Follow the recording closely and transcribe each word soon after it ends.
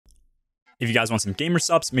If you guys want some gamer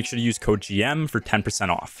subs, make sure to use code GM for 10%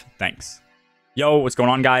 off. Thanks. Yo, what's going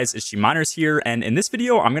on guys? It's GMiners here, and in this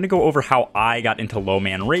video, I'm going to go over how I got into low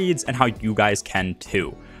man raids and how you guys can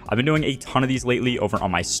too. I've been doing a ton of these lately over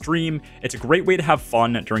on my stream. It's a great way to have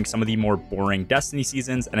fun during some of the more boring Destiny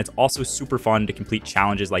seasons, and it's also super fun to complete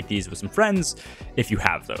challenges like these with some friends if you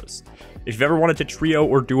have those. If you've ever wanted to trio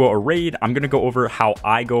or duo a raid, I'm going to go over how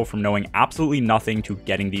I go from knowing absolutely nothing to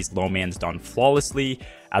getting these low mans done flawlessly.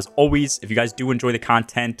 As always, if you guys do enjoy the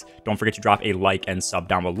content, don't forget to drop a like and sub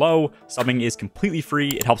down below. Subbing is completely free,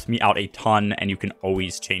 it helps me out a ton, and you can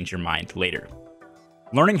always change your mind later.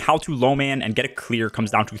 Learning how to low man and get a clear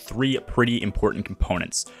comes down to three pretty important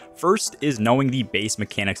components. First is knowing the base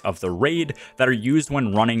mechanics of the raid that are used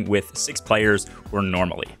when running with 6 players or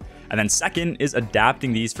normally. And then second is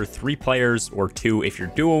adapting these for 3 players or 2 if you're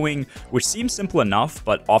duoing, which seems simple enough,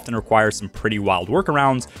 but often requires some pretty wild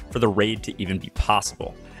workarounds for the raid to even be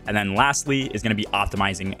possible. And then lastly is going to be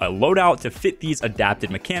optimizing a loadout to fit these adapted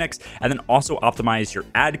mechanics, and then also optimize your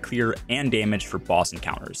ad clear and damage for boss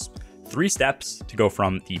encounters. 3 steps to go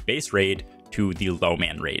from the base raid to the low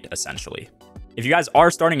man raid, essentially. If you guys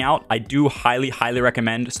are starting out, I do highly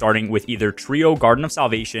recommend starting with either Trio Garden of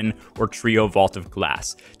Salvation or Trio Vault of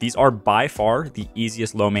Glass. These are by far the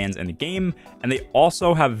easiest low mans in the game, and they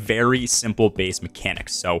also have very simple base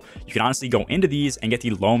mechanics. So you can honestly go into these and get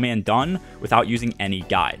the low man done without using any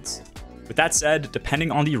guides. With that said, depending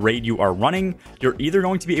on the raid you are running, you're either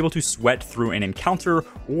going to be able to sweat through an encounter,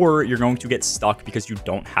 or you're going to get stuck because you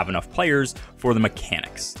don't have enough players for the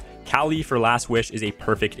mechanics. Kali for Last Wish is a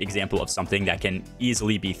perfect example of something that can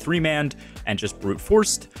easily be 3-manned and just brute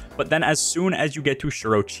forced, but then as soon as you get to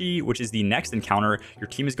Shirochi, which is the next encounter, your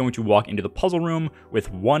team is going to walk into the puzzle room with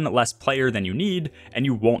 1 less player than you need, and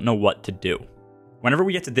you won't know what to do. Whenever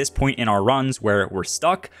we get to this point in our runs where we're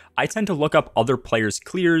stuck, I tend to look up other players'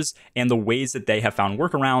 clears and the ways that they have found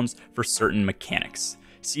workarounds for certain mechanics.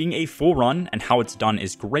 Seeing a full run and how it's done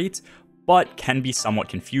is great, but can be somewhat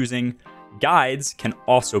confusing. Guides can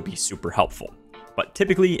also be super helpful. But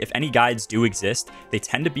typically, if any guides do exist, they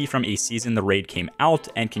tend to be from a season the raid came out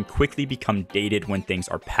and can quickly become dated when things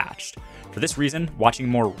are patched. For this reason, watching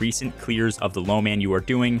more recent clears of the low man you are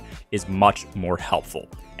doing is much more helpful.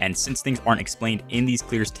 And since things aren't explained in these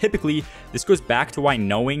clears typically, this goes back to why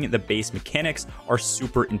knowing the base mechanics are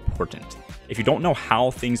super important. If you don't know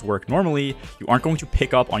how things work normally, you aren't going to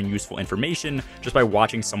pick up on useful information just by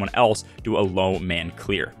watching someone else do a low man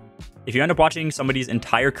clear. If you end up watching somebody's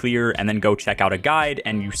entire clear and then go check out a guide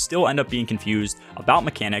and you still end up being confused about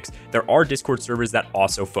mechanics, there are Discord servers that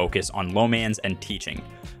also focus on low mans and teaching.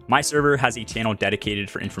 My server has a channel dedicated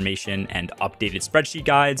for information and updated spreadsheet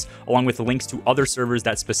guides, along with links to other servers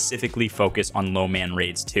that specifically focus on low man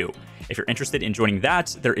raids too. If you're interested in joining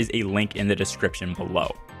that, there is a link in the description below.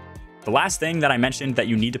 The last thing that I mentioned that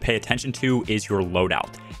you need to pay attention to is your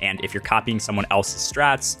loadout, and if you're copying someone else's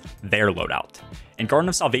strats, their loadout. In Garden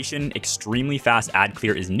of Salvation, extremely fast ad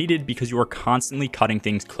clear is needed because you are constantly cutting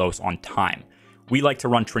things close on time. We like to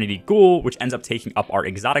run Trinity Ghoul, which ends up taking up our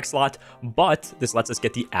exotic slot, but this lets us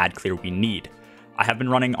get the ad clear we need. I have been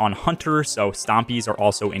running on Hunter, so Stompies are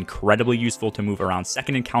also incredibly useful to move around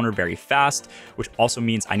second encounter very fast, which also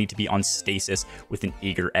means I need to be on stasis with an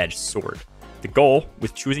Eager Edge sword. The goal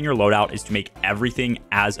with choosing your loadout is to make everything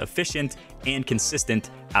as efficient and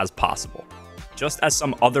consistent as possible. Just as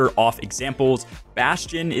some other off examples,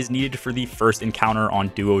 Bastion is needed for the first encounter on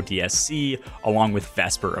Duo DSC, along with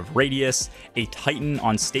Vesper of Radius. A Titan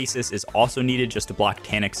on Stasis is also needed just to block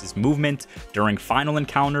Taniex's movement during final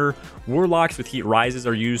encounter. Warlocks with Heat Rises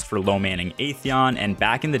are used for low manning Atheon, and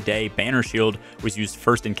back in the day, Banner Shield was used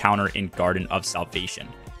first encounter in Garden of Salvation.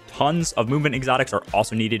 Tons of movement exotics are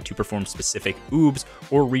also needed to perform specific oobs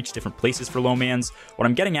or reach different places for low mans. What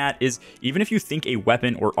I'm getting at is, even if you think a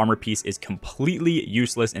weapon or armor piece is completely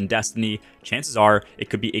useless in Destiny, chances are it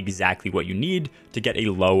could be exactly what you need to get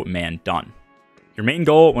a low man done. Your main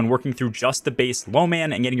goal when working through just the base low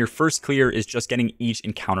man and getting your first clear is just getting each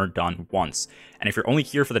encounter done once. And if you're only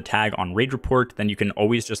here for the tag on raid report, then you can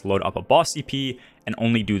always just load up a boss CP and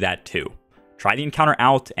only do that too. Try the encounter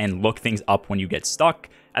out and look things up when you get stuck,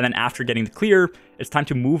 and then after getting the clear, it's time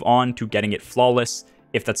to move on to getting it flawless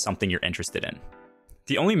if that's something you're interested in.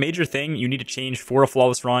 The only major thing you need to change for a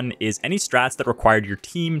flawless run is any strats that required your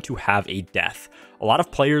team to have a death. A lot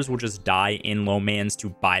of players will just die in low mans to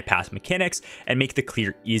bypass mechanics and make the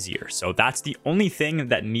clear easier, so that's the only thing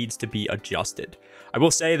that needs to be adjusted. I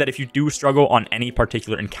will say that if you do struggle on any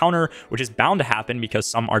particular encounter, which is bound to happen because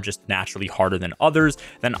some are just naturally harder than others,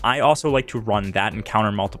 then I also like to run that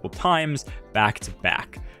encounter multiple times back to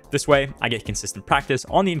back. This way, I get consistent practice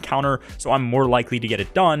on the encounter, so I'm more likely to get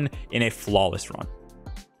it done in a flawless run.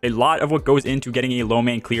 A lot of what goes into getting a low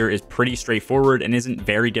man clear is pretty straightforward and isn't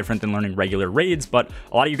very different than learning regular raids, but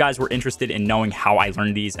a lot of you guys were interested in knowing how I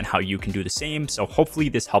learned these and how you can do the same, so hopefully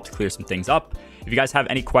this helps clear some things up. If you guys have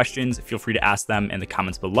any questions, feel free to ask them in the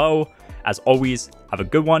comments below. As always, have a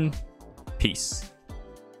good one. Peace.